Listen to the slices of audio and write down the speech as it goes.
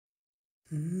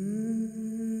My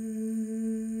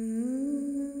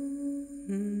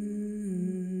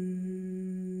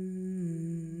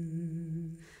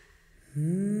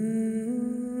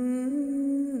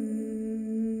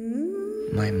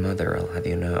mother, I'll have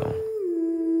you know,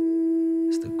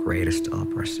 is the greatest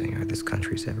opera singer this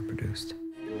country's ever produced.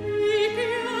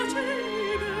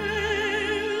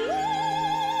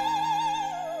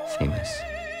 Famous.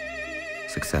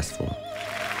 Successful.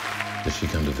 Does she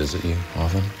come to visit you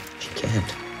often? She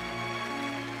can't.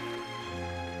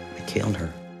 I killed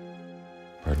her.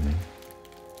 Pardon me?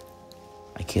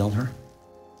 I killed her.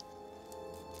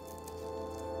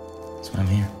 That's why I'm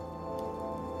here.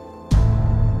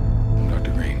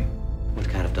 Dr. Green. What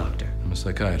kind of doctor? I'm a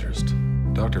psychiatrist.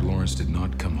 Dr. Lawrence did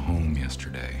not come home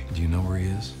yesterday. Do you know where he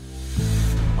is?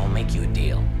 I'll make you a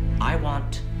deal. I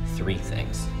want 3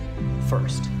 things.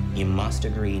 First, you must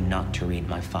agree not to read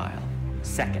my file.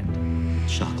 Second,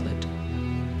 chocolate.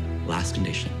 Last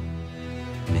condition,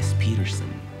 Miss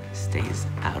Peterson stays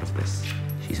out of this.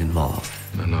 She's involved.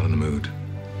 I'm not in the mood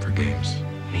for games.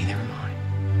 Neither am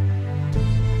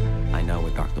I. I know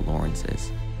where Dr. Lawrence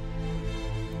is.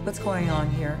 What's going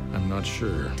on here? I'm not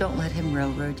sure. Don't let him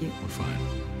railroad you. We're fine.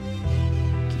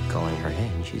 Keep calling her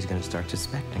in, she's gonna start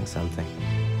suspecting something.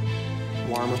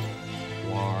 Warmer.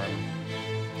 Warm.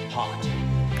 Hot.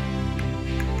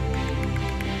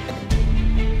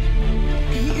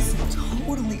 He is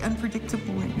totally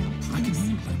unpredictable in your place. I can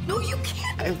handle him. No, you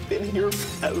can't. I've been here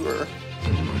forever.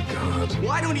 Oh my God.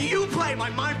 Why don't you play my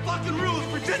fucking rules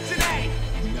for just today?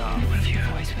 No. What if you're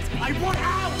always with me? I want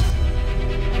out!